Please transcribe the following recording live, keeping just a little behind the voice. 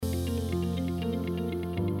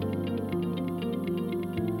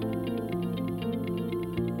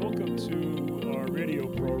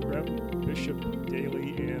a.m. Bishop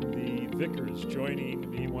Daly and the vicars joining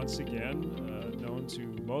me once again, known to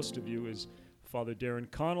most of you as Father Darren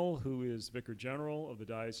Connell, who is Vicar General of the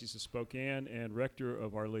Diocese of Spokane and Rector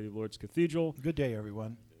of Our Lady of Lourdes Cathedral. Good day,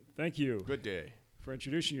 everyone. Thank you. Good day. For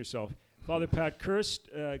introducing yourself. Father Pat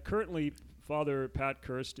Kirst, currently Father Pat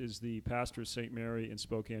Kirst is the pastor of St. Mary in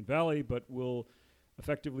Spokane Valley, but will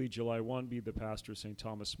effectively July 1 be the pastor of St.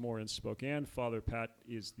 Thomas More in Spokane. Father Pat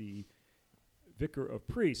is the Vicar of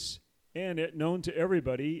Priests, and known to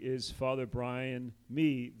everybody is Father Brian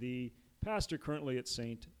Mee, the pastor currently at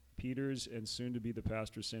St. Peter's and soon to be the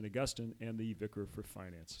pastor of St. Augustine and the Vicar for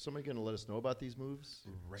Finance. Somebody going to let us know about these moves?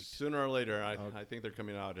 Right. Sooner or later, I think they're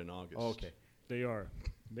coming out in August. Oh, okay. They are.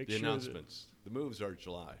 The announcements. The moves are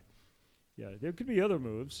July. Yeah, there could be other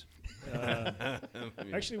moves.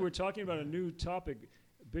 Actually, we're talking about a new topic,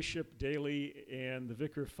 Bishop Daly and the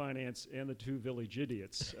Vicar of Finance and the two village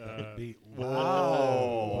idiots.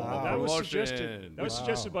 Wow. That was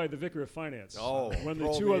suggested by the Vicar of Finance when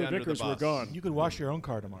the two other vicars were gone. You could wash your own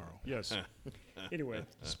car tomorrow. Yes. Anyway,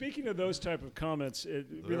 speaking of those type of comments, it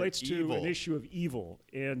relates to an issue of evil.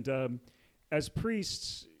 And as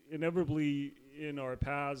priests, inevitably in our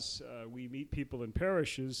paths, we meet people in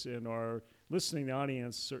parishes, and our listening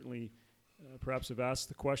audience certainly perhaps have asked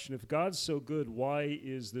the question, if God's so good, why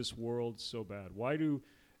is this world so bad? Why do,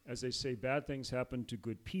 as they say, bad things happen to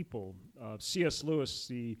good people? C.S. Lewis,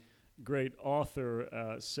 the great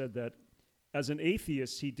author, said that as an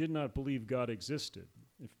atheist, he did not believe God existed,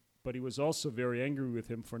 but he was also very angry with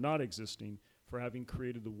him for not existing, for having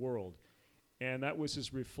created the world. And that was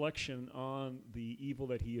his reflection on the evil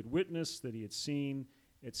that he had witnessed, that he had seen.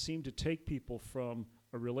 It seemed to take people from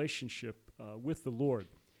a relationship with the Lord.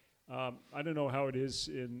 I don't know how it is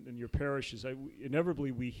in your parishes.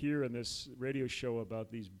 Inevitably, we hear in this radio show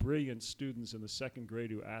about these brilliant students in the second grade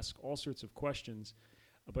who ask all sorts of questions.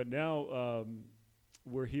 But now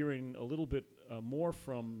we're hearing a little bit more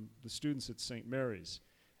from the students at St. Mary's.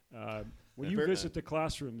 When you visit the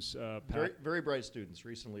classrooms, Pat, very bright students.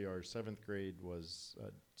 Recently, our 7th grade was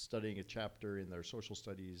studying a chapter in their social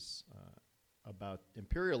studies about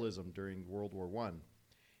imperialism during World War I.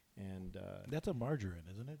 And that's a margarine,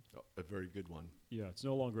 isn't it? Oh, a very good one. Yeah, it's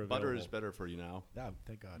no longer available. Butter is better for you now. Yeah,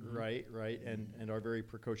 thank God. Right. And our very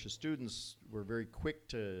precocious students were very quick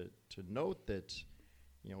to note that,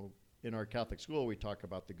 in our Catholic school, we talk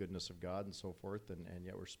about the goodness of God and so forth, and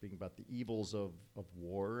yet we're speaking about the evils of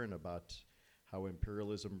war and about how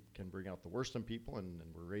imperialism can bring out the worst in people, and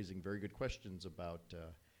we're raising very good questions about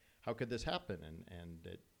how could this happen,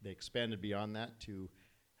 and they expanded beyond that to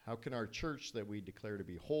how can our church that we declare to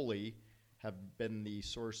be holy have been the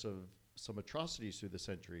source of some atrocities through the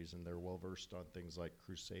centuries, and they're well versed on things like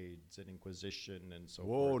crusades and Inquisition and so forth.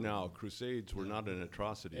 Whoa, now crusades were not an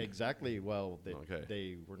atrocity. Exactly. Well,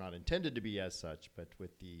 they were not intended to be as such, but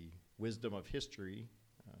with the wisdom of history,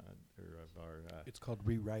 it's called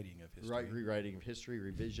rewriting of history. Rewriting of history,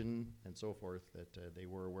 revision, and so forth. That they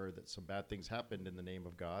were aware that some bad things happened in the name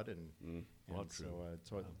of God, and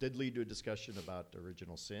so it did lead to a discussion about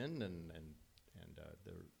original sin and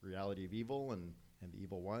the reality of evil and the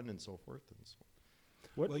evil one and so forth. And so.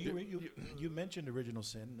 Well, you mentioned original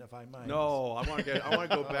sin, if I might. No, I want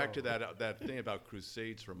to go back to that thing about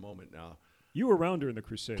crusades for a moment now. You were around during the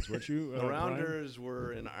Crusades, weren't you? The Rounders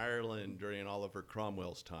were in Ireland during Oliver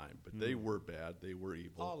Cromwell's time, but they were bad. They were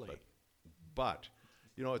evil. But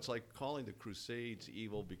it's like calling the Crusades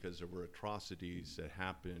evil because there were atrocities that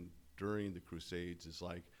happened during the Crusades. Is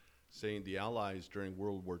like saying the Allies during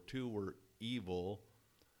World War II were evil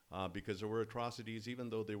because there were atrocities, even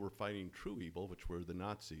though they were fighting true evil, which were the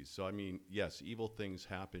Nazis. So, I mean, yes, evil things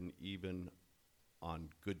happen even on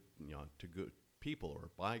to good people or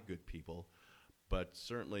by good people. But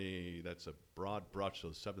certainly that's a broad brush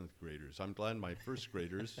of 7th graders. I'm glad my 1st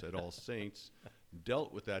graders at All Saints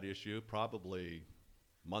dealt with that issue probably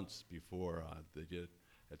months before they did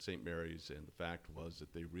at St. Mary's. And the fact was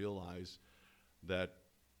that they realized that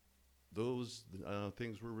those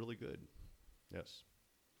things were really good. Yes.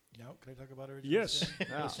 Now, can I talk about original sin? Yes.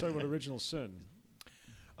 Let's talk about original sin.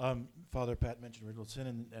 Father Pat mentioned original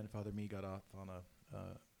sin, and Father Mee got off on a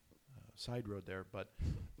side road there, but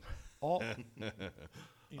all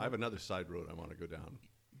I have another side road I want to go down.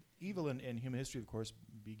 Evil in human history, of course,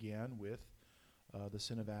 began with the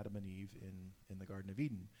sin of Adam and Eve in the Garden of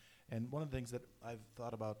Eden. And one of the things that I've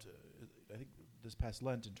thought about, I think this past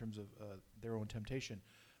Lent, in terms of their own temptation,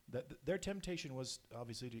 that their temptation was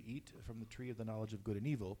obviously to eat from the tree of the knowledge of good and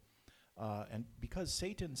evil. And because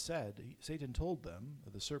Satan told them,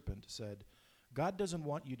 the serpent said, God doesn't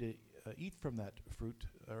want you to eat from that fruit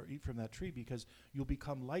or eat from that tree because you'll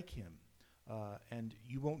become like him. and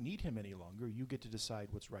you won't need him any longer. You get to decide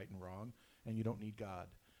what's right and wrong, and you don't need God.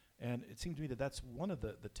 And it seems to me that that's one of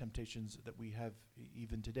the temptations that we have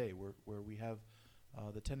even today, where we have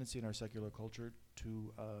the tendency in our secular culture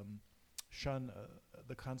to shun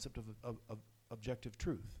the concept of objective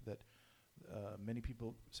truth, that many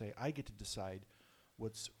people say, I get to decide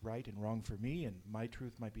what's right and wrong for me, and my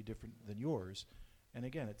truth might be different than yours. And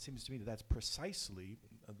again, it seems to me that that's precisely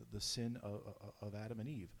the sin of Adam and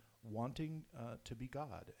Eve, wanting to be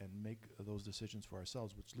God and make those decisions for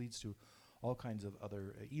ourselves, which leads to all kinds of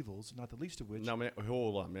other evils, not the least of which... Now,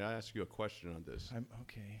 hold on. May I ask you a question on this?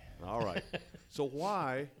 Okay. All right. So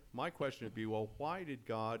my question would be, well, why did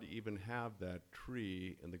God even have that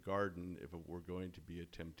tree in the garden if it were going to be a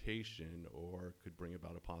temptation or could bring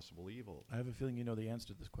about a possible evil? I have a feeling you know the answer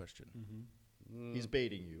to this question. He's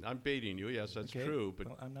baiting you. I'm baiting you. Yes, that's true. But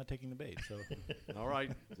well, I'm not taking the bait, so... all right.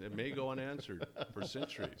 It may go unanswered for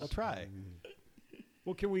centuries. I'll try.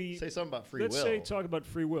 Well, can we say something about free let's will? Let's talk about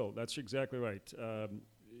free will. That's exactly right.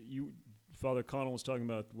 Father Connell was talking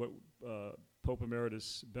about what Pope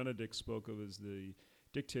Emeritus Benedict spoke of as the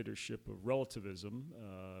dictatorship of relativism.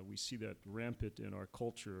 We see that rampant in our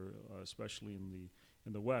culture, especially in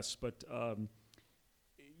the West. But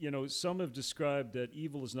some have described that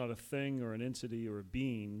evil is not a thing or an entity or a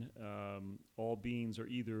being. All beings are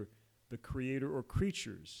either the creator or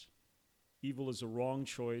creatures. Evil is a wrong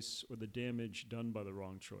choice or the damage done by the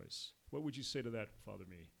wrong choice. What would you say to that, Father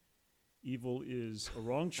Mee? Evil is a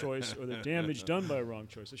wrong choice or the damage done by a wrong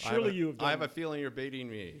choice. Surely you have done... I have a feeling you're baiting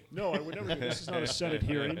me. No, I would never do this. Is not a Senate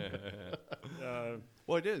hearing.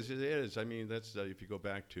 Well, it is. It is. I mean, that's if you go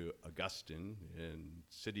back to Augustine in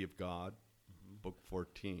City of God, Book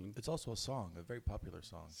 14. It's also a song, a very popular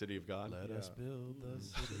song. City of God. Let us build the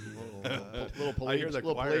city of little I hear the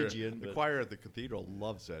choir. Pelagian. The choir at the cathedral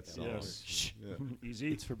loves that song. Yes. Yeah.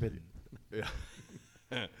 Easy. It's forbidden. Yeah.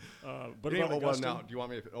 But about Augustine? Now, do you want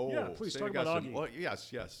me to? Yeah, please Saint talk about Augustine. Augie. Well,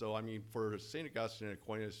 yes. So, I mean, for St. Augustine and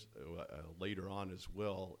Aquinas later on as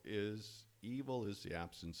well, is evil is the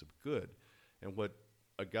absence of good. And what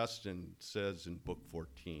Augustine says in Book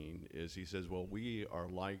 14 is he says, well, we are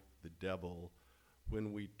like the devil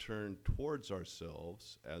when we turn towards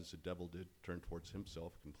ourselves, as the devil did turn towards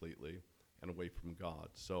himself completely, and away from God.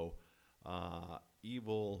 So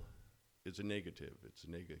evil is a negative. It's a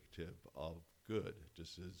negative of good,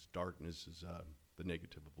 just as darkness is the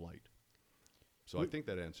negative of light. So I think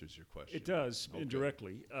that answers your question. It does, Okay.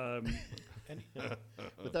 indirectly.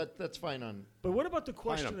 But that's fine on... But what about the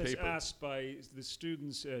question that's paper. asked by the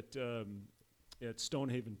students at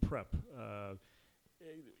Stonehaven Prep?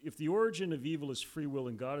 If the origin of evil is free will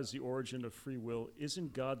and God is the origin of free will,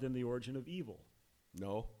 isn't God then the origin of evil?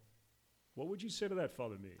 No. What would you say to that,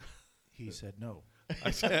 Father Mee? He said no. I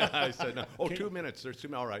said no. Oh, 2 minutes. There's 2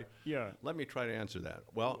 minutes. All right. Yeah. Let me try to answer that.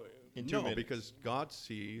 Well, In 2 minutes. Because God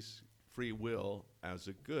sees free will as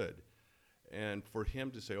a good. And for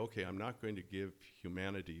him to say, okay, I'm not going to give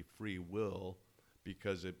humanity free will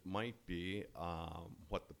because it might be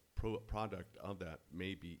what the product of that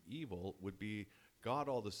may be evil would be God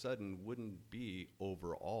all of a sudden wouldn't be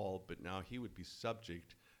over all, but now he would be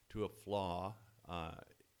subject to a flaw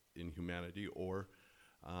in humanity, or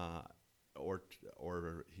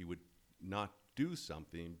he would not do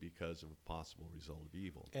something because of a possible result of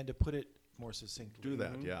evil. And to put it more succinctly... Do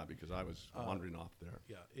that, yeah, because I was wandering off there.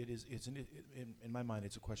 Yeah, it is. In my mind,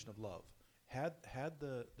 it's a question of love. Had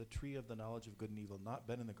the tree of the knowledge of good and evil not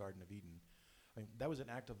been in the Garden of Eden, I mean, that was an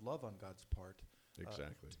act of love on God's part.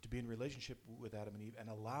 Exactly. To be in relationship with Adam and Eve and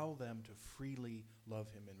allow them to freely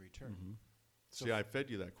love him in return. Mm-hmm. So See, I fed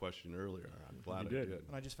you that question earlier. I'm glad You I did. did.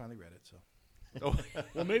 And I just finally read it, so... Oh.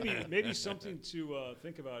 Well, maybe something to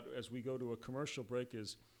think about as we go to a commercial break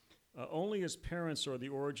is only as parents are the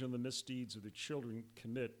origin of the misdeeds of the children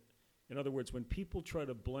commit. In other words, when people try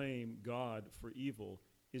to blame God for evil,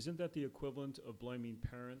 isn't that the equivalent of blaming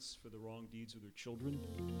parents for the wrong deeds of their children?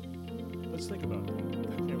 Let's think about that,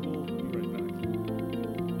 and we'll be right back.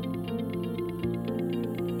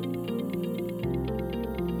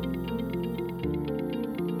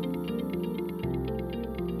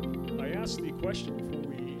 I asked the question before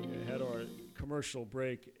we had our commercial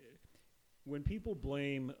break. When people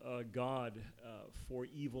blame God for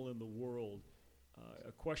evil in the world,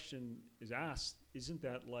 a question is asked, isn't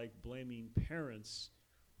that like blaming parents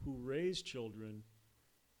who raise children,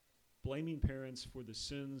 blaming parents for the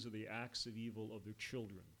sins or the acts of evil of their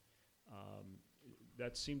children?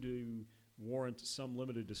 That seemed to warrant some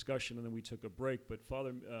limited discussion, and then we took a break. But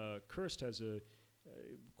Father Kirst has a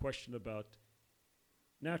question about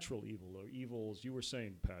natural evil, or evils you were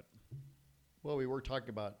saying, Pat. Well, we were talking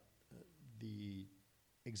about the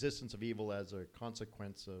existence of evil as a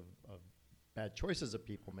consequence of bad choices that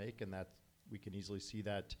people make, and that we can easily see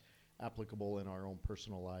that applicable in our own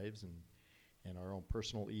personal lives and our own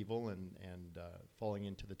personal evil and falling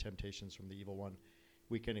into the temptations from the evil one.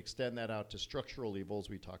 We can extend that out to structural evils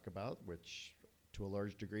we talk about, which to a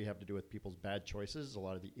large degree have to do with people's bad choices. A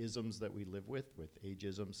lot of the isms that we live with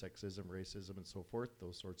ageism, sexism, racism, and so forth,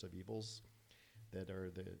 those sorts of evils that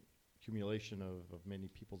are the accumulation of many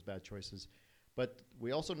people's bad choices. But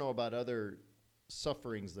we also know about other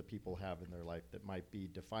sufferings that people have in their life that might be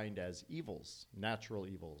defined as evils, natural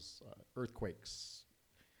evils, earthquakes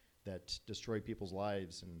that destroy people's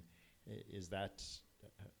lives. And is that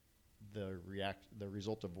the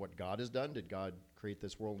result of what God has done? Did God create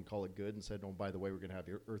this world and call it good and said, oh, by the way, we're going to have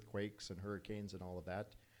earthquakes and hurricanes and all of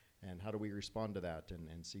that? And how do we respond to that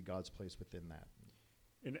and see God's place within that?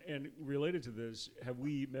 And related to this, have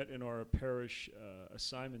we met in our parish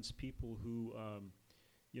assignments people who, a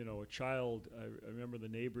child? I remember the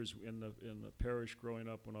neighbors in the parish growing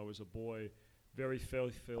up when I was a boy, very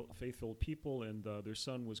faithful people, and their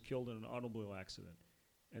son was killed in an automobile accident,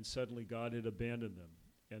 and suddenly God had abandoned them,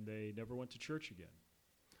 and they never went to church again.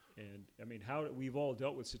 And I mean, we've all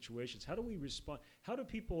dealt with situations. How do we respond? How do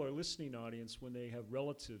people, our listening audience, when they have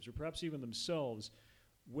relatives or perhaps even themselves,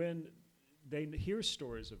 when they hear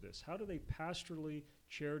stories of this, how do they pastorally,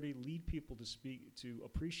 charity, lead people to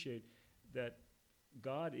appreciate that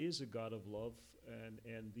God is a God of love,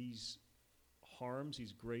 and these harms,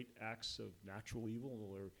 these great acts of natural evil,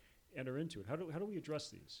 will enter into it? How do we address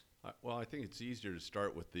these? Well, I think it's easier to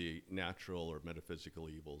start with the natural or metaphysical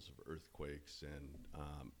evils of earthquakes and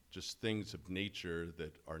just things of nature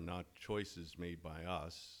that are not choices made by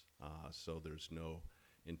us, so there's no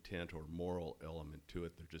intent or moral element to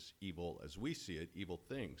it. They're just evil, as we see it, evil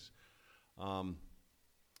things.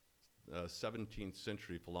 17th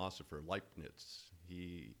century philosopher Leibniz,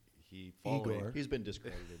 Igor. He's been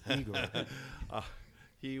discredited. Igor.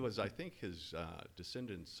 He was, I think his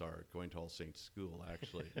descendants are going to All Saints School,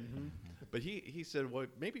 actually. But he said, well,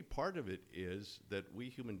 maybe part of it is that we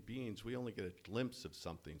human beings, we only get a glimpse of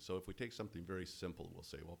something. So if we take something very simple, we'll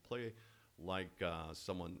say, well, play like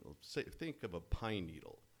think of a pine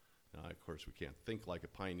needle. Now, of course, we can't think like a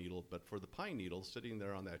pine needle, but for the pine needle sitting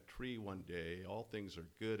there on that tree one day, all things are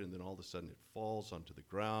good, and then all of a sudden it falls onto the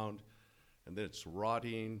ground, and then it's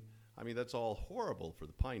rotting. I mean, that's all horrible for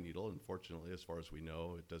the pine needle. Unfortunately, as far as we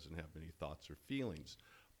know, it doesn't have many thoughts or feelings.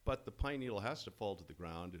 But the pine needle has to fall to the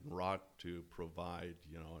ground and rot to provide,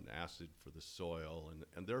 an acid for the soil,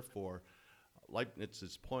 and therefore,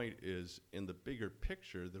 Leibniz's point is, in the bigger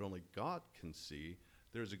picture that only God can see,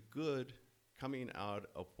 there's a good coming out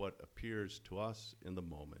of what appears to us in the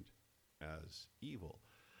moment as evil.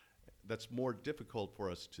 That's more difficult for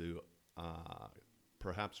us to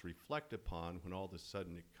perhaps reflect upon when all of a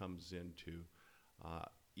sudden it comes into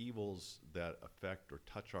evils that affect or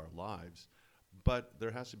touch our lives. But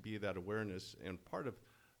there has to be that awareness, and part of,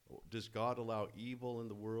 does God allow evil in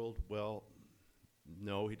the world? Well,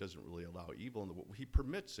 no, he doesn't really allow evil in the world. He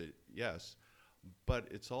permits it, yes, but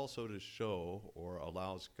it's also to show, or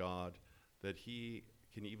allows God, that he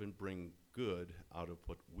can even bring good out of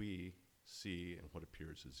what we see and what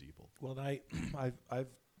appears as evil. Well,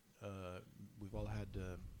 we've all had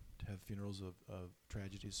to have funerals of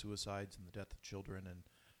tragedies, suicides, and the death of children, and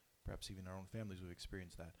perhaps even our own families. We've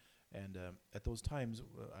experienced that, and at those times,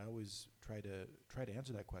 I always try to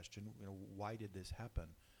answer that question. Why did this happen?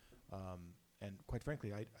 And quite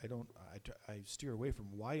frankly, I steer away from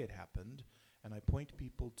why it happened, and I point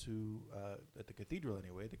people to, at the cathedral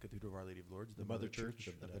anyway, the Cathedral of Our Lady of Lourdes, the Mother Church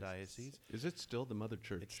of the diocese. Is it still the Mother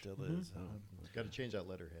Church? It still is. Got to change that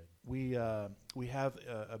letterhead. We have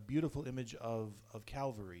a beautiful image of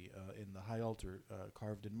Calvary in the high altar,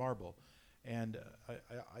 carved in marble, and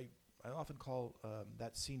I often call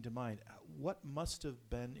that scene to mind. What must have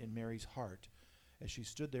been in Mary's heart as she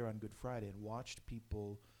stood there on Good Friday and watched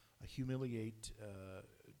people humiliate,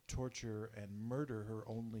 torture, and murder her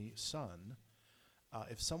only son?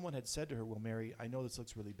 If someone had said to her, well, Mary, I know this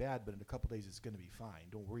looks really bad, but in a couple days it's going to be fine.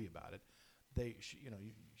 Don't worry about it.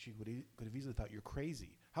 She could have easily thought, you're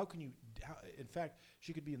crazy. How can you, in fact,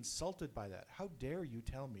 she could be insulted by that. How dare you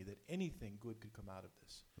tell me that anything good could come out of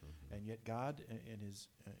this? Mm-hmm. And yet God, in his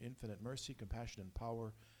infinite mercy, compassion, and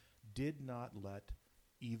power, did not let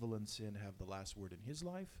evil and sin have the last word in his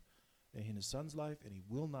life, in his son's life, and he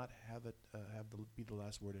will not have it be the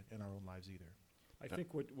last word in our own lives either. I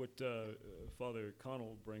think what Father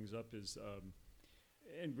Connell brings up is,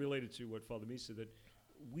 and related to what Father Mies said, that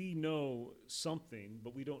we know something,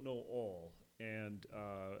 but we don't know all. And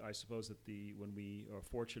I suppose that when we are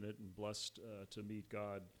fortunate and blessed to meet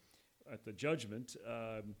God, at the judgment.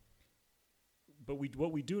 But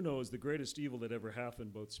what we do know is the greatest evil that ever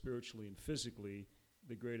happened, both spiritually and physically,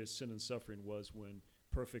 the greatest sin and suffering was when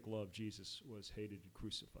perfect love, Jesus, was hated and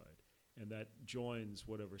crucified. And that joins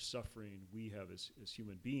whatever suffering we have as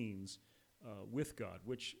human beings with God,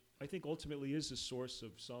 which I think ultimately is a source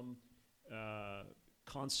of some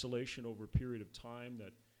consolation over a period of time,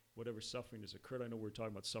 that whatever suffering has occurred. I know we're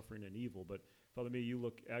talking about suffering and evil, but Father May, you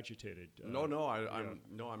look agitated. I'm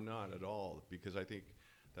not at all, because I think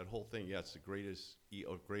that whole thing, yes, the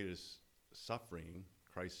greatest suffering,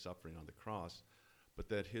 Christ's suffering on the cross, but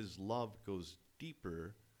that his love goes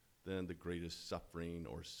deeper than the greatest suffering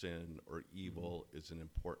or sin or evil is an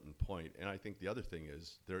important point. And I think the other thing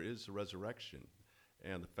is there is a resurrection,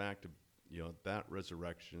 and the fact of that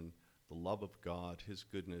resurrection, the love of God, his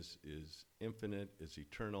goodness is infinite, is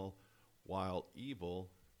eternal, while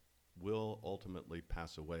evil will ultimately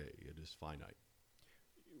pass away. It is finite.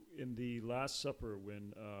 In the Last Supper,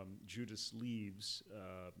 when Judas leaves,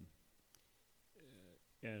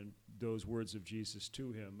 and those words of Jesus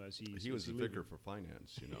to him as he was the vicar for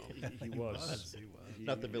finance, he was.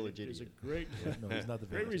 Not the village idiot. There's a great, No, he's not the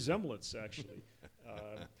great village. resemblance, actually.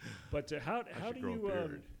 But how do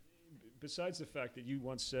you, besides the fact that you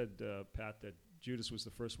once said, Pat, that Judas was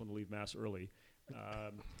the first one to leave Mass early,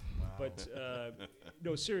 but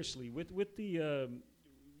no, seriously, with the,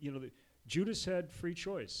 Judas had free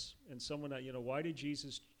choice, and someone, why did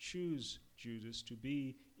Jesus choose Judas to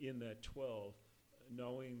be in that 12,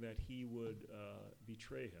 knowing that he would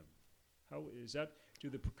betray him? How is that? Do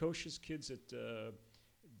the precocious kids at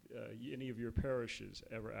any of your parishes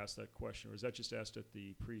ever ask that question, or is that just asked at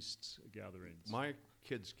the priests' gatherings? My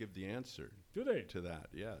kids give the answer. Do they? To that,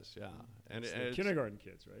 yes, yeah. And it's kindergarten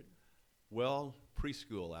kids, right? Well,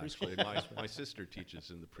 preschool, actually. My sister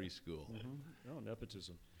teaches in the preschool. Mm-hmm. Oh,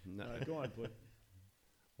 nepotism. No. Go on, Put.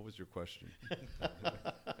 What was your question?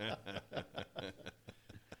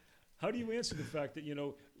 How do you answer the fact that,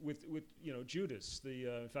 with Judas,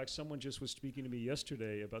 in fact, someone just was speaking to me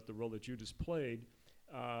yesterday about the role that Judas played.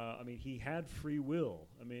 He had free will.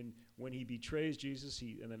 When he betrays Jesus,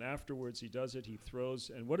 and then afterwards he does it, he throws.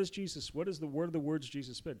 And what is the word of the words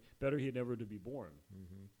Jesus said? Better he had never to be born.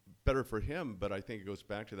 Mm-hmm. Better for him, but I think it goes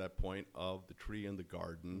back to that point of the tree in the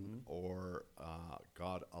garden, or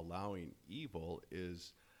God allowing evil,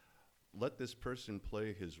 is let this person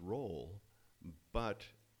play his role, but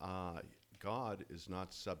God is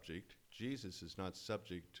not subject, Jesus is not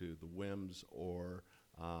subject to the whims or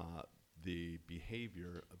the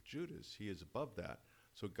behavior of Judas. He is above that.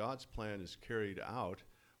 So God's plan is carried out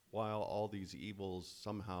while all these evils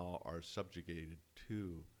somehow are subjugated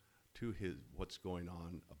to his what's going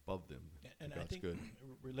on above them. And God's I think good.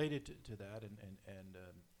 Related to that and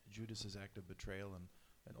Judas's act of betrayal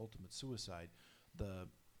and ultimate suicide,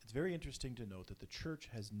 it's very interesting to note that the church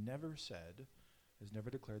has never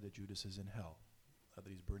declared that Judas is in hell, that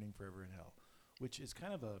he's burning forever in hell, which is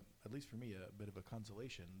kind of at least for me, a bit of a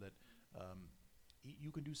consolation that you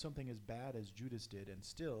can do something as bad as Judas did, and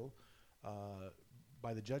still,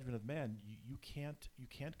 by the judgment of man, you can't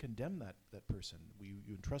condemn that person.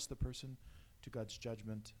 You entrust the person to God's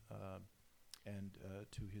judgment and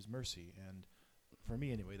to His mercy. And for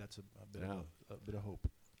me, anyway, that's a bit of hope.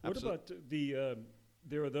 What about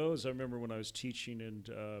there are those, I remember when I was teaching, and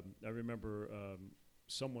I remember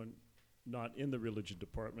someone not in the religion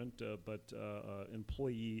department, but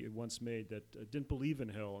employee once made that didn't believe in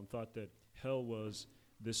hell and thought that hell was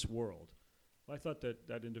this world. Well, I thought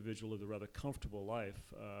that individual lived a rather comfortable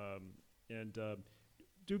life.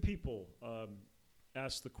 Do people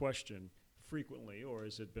ask the question frequently, or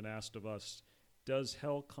has it been asked of us, does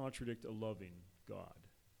hell contradict a loving God?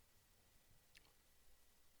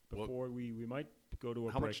 Before we might go to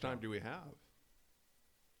a How break much time now. do we have?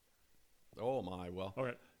 Oh my, well. All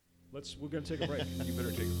right, we're going to take a break. You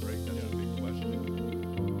better take a break. That's a big question.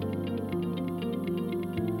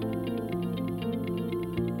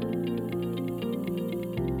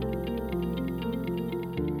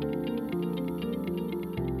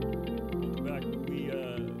 Welcome back. We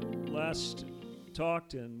last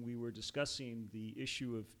talked and we were discussing the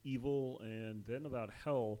issue of evil and then about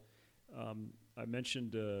hell. I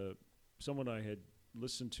mentioned someone I had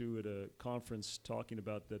listened to at a conference talking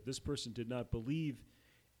about that this person did not believe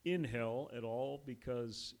in hell at all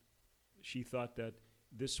because she thought that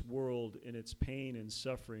this world in its pain and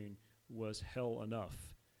suffering was hell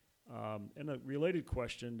enough. And a related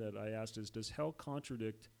question that I asked is, does hell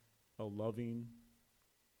contradict a loving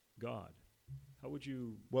God? How would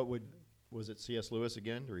you... Was it C.S. Lewis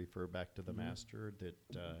again, to refer back to the master, that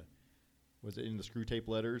was it in the Screw Tape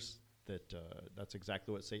Letters that that's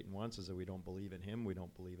exactly what Satan wants, is that we don't believe in him, we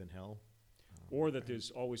don't believe in hell. Or that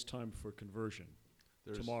there's always time for conversion.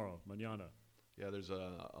 There's- Tomorrow, mañana. Yeah, there's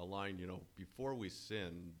a line, before we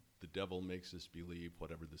sin, the devil makes us believe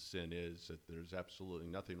whatever the sin is, that there's absolutely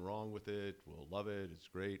nothing wrong with it, we'll love it, it's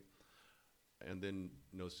great. And then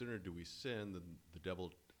no sooner do we sin than the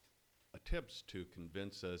devil attempts to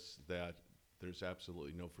convince us that there's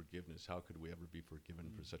absolutely no forgiveness. How could we ever be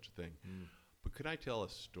forgiven for such a thing? But could I tell a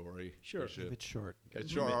story? Sure. Bishop? If it's short.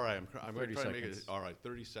 It's short. All right, I'm going to 30 try to make it. seconds. All right,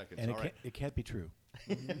 30 seconds. And all right. it can't be true.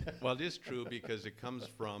 Well, it is true because it comes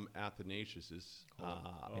from Athanasius's.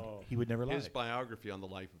 He would never lie. His biography on the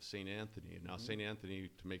life of St. Anthony. And now, St. Anthony,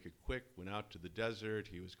 to make it quick, went out to the desert.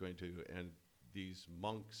 He was going to, and these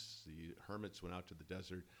monks, the hermits, went out to the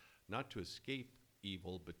desert not to escape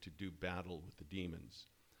evil, but to do battle with the demons.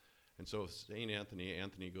 And so, St.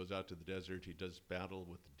 Anthony goes out to the desert. He does battle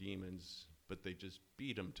with the demons, but they just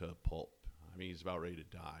beat him to a pulp. I mean, he's about ready to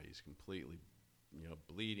die. He's completely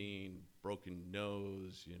bleeding, broken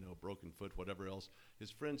nose, broken foot, whatever else.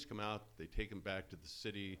 His friends come out, they take him back to the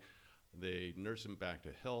city, they nurse him back to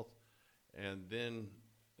health, and then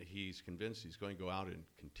he's convinced he's going to go out and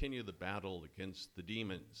continue the battle against the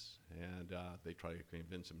demons. And they try to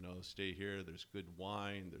convince him, no, stay here, there's good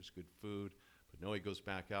wine, there's good food. But no, he goes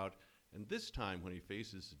back out. And this time when he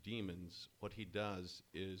faces the demons, what he does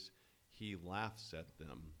is he laughs at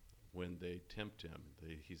them when they tempt him.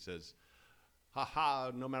 He says, "Ha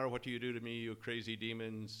ha, no matter what you do to me, you crazy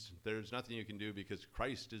demons, there's nothing you can do because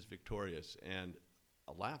Christ is victorious." And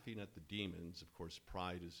laughing at the demons, of course,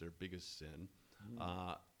 pride is their biggest sin.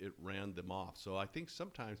 It ran them off. So I think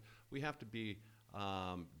sometimes we have to be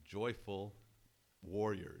joyful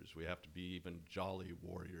warriors. We have to be even jolly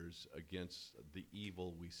warriors against the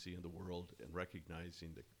evil we see in the world, and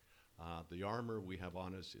recognizing that the armor we have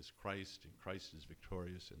on us is Christ, and Christ is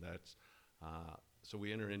victorious, and that's so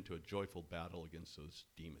we enter into a joyful battle against those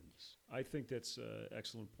demons. I think that's an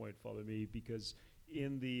excellent point, Father Me, because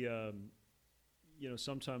in the,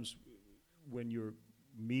 sometimes when you're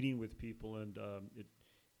meeting with people, and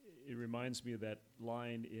it reminds me of that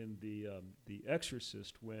line in the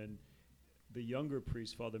Exorcist when the younger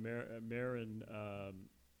priest, Father Marin,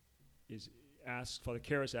 Father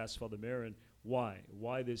Karras asks Father Marin,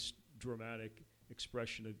 why this dramatic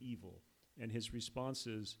expression of evil? And his response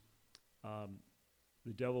is,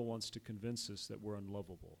 the devil wants to convince us that we're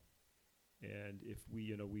unlovable. And if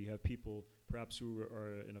we have people perhaps who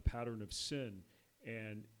are in a pattern of sin,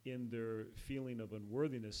 and in their feeling of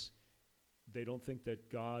unworthiness, they don't think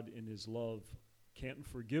that God in his love can't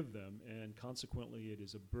forgive them, and consequently it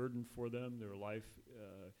is a burden for them. Their life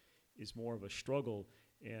is more of a struggle,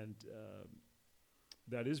 and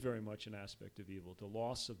that is very much an aspect of evil, the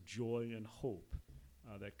loss of joy and hope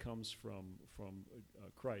that comes from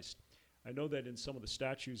Christ. I know that in some of the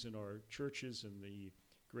statues in our churches, and the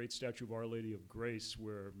great statue of Our Lady of Grace,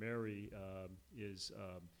 where Mary is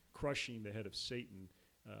crushing the head of Satan,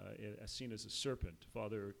 as seen as a serpent.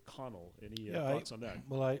 Father Connell, any thoughts on that?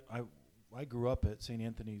 Well, I grew up at St.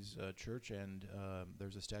 Anthony's Church, and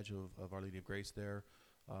there's a statue of Our Lady of Grace there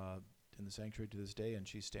in the sanctuary to this day, and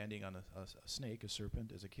she's standing on a snake, a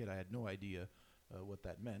serpent. As a kid, I had no idea what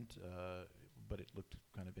that meant, but it looked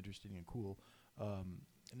kind of interesting and cool.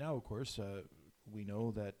 Now, of course, we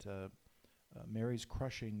know that Mary's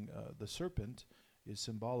crushing the serpent is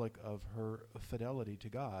symbolic of her fidelity to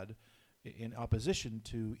God in opposition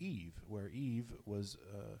to Eve, where Eve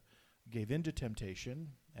gave in to temptation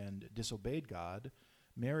and disobeyed God.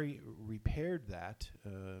 Mary repaired that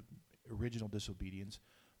original disobedience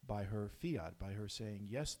by her fiat, by her saying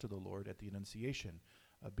yes to the Lord at the Annunciation.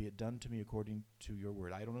 Be it done to me according to your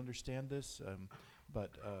word. I don't understand this,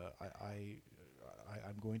 but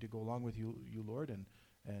I'm going to go along with you Lord,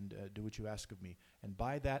 and do what you ask of me. And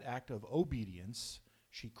by that act of obedience,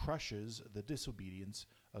 she crushes the disobedience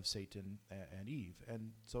of Satan and Eve.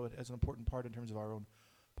 And so it has an important part in terms of our own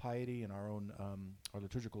piety and our own our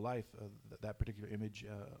liturgical life, that particular image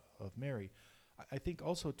of Mary. I think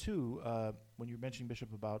also, too, when you're mentioning,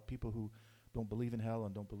 Bishop, about people who don't believe in hell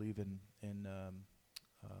and don't believe in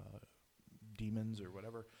demons or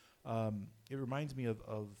whatever, it reminds me of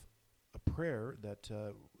a prayer that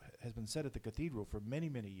has been said at the cathedral for many,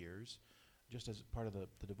 many years, just as part of the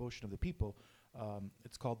devotion of the people.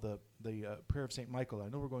 It's called the Prayer of St. Michael. I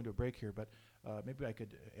know we're going to a break here, but maybe I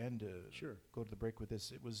could go to the break with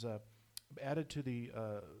this. It was added to the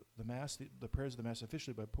Mass, the prayers of the Mass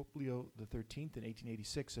officially by Pope Leo XIII in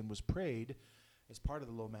 1886, and was prayed as part of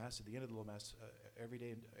the Low Mass, at the end of the Low Mass, every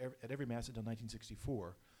day, at every Mass until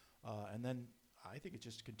 1964. And then I think it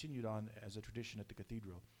just continued on as a tradition at the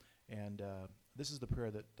cathedral. And this is the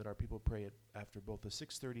prayer that our people pray after both the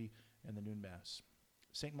 6:30 and the noon Mass.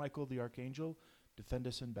 Saint Michael the Archangel, defend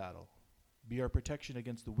us in battle. Be our protection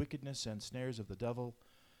against the wickedness and snares of the devil.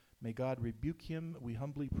 May God rebuke him, we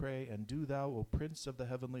humbly pray, and do thou, O Prince of the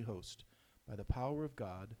heavenly host, by the power of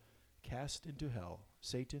God, cast into hell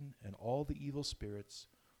Satan and all the evil spirits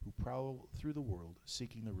who prowl through the world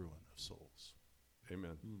seeking the ruin of souls.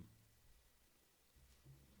 Amen.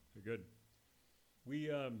 Very good. We,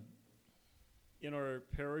 in our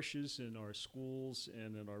parishes, in our schools,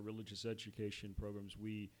 and in our religious education programs,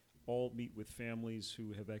 we all meet with families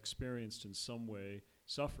who have experienced in some way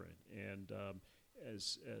suffering. And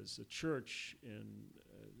as a church and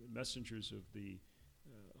messengers of the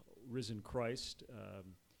risen Christ,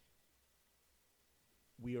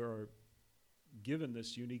 we are given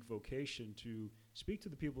this unique vocation to speak to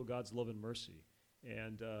the people of God's love and mercy.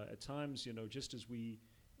 And at times, just as we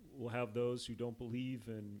will have those who don't believe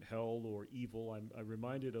in hell or evil, I'm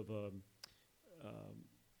reminded of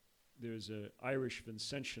there's an Irish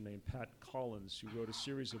Vincentian named Pat Collins who wrote a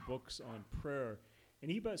series of books on prayer. And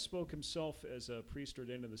he spoke himself as a priest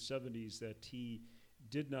ordained in the 70s that he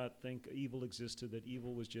did not think evil existed, that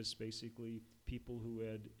evil was just basically people who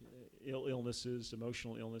had illnesses,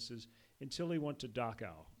 emotional illnesses, until he went to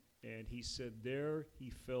Dachau. And he said there he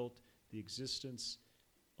felt the existence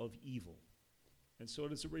of evil. And so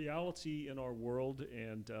it is a reality in our world,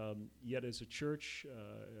 and yet as a church,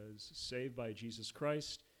 as saved by Jesus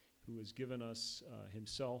Christ, who has given us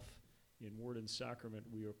himself in word and sacrament,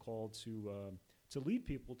 we are called to lead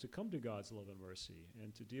people to come to God's love and mercy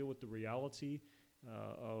and to deal with the reality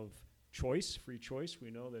of choice, free choice.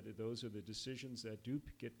 We know that those are the decisions that do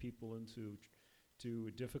get people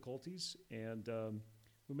into difficulties. And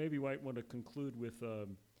we maybe might want to conclude with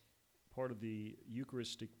part of the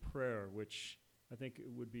Eucharistic prayer, which I think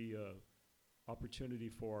it would be an opportunity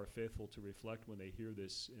for our faithful to reflect when they hear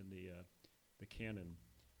this in the canon.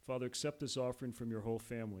 Father, accept this offering from your whole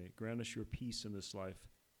family. Grant us your peace in this life.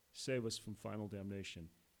 Save us from final damnation,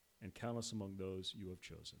 and count us among those you have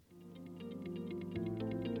chosen.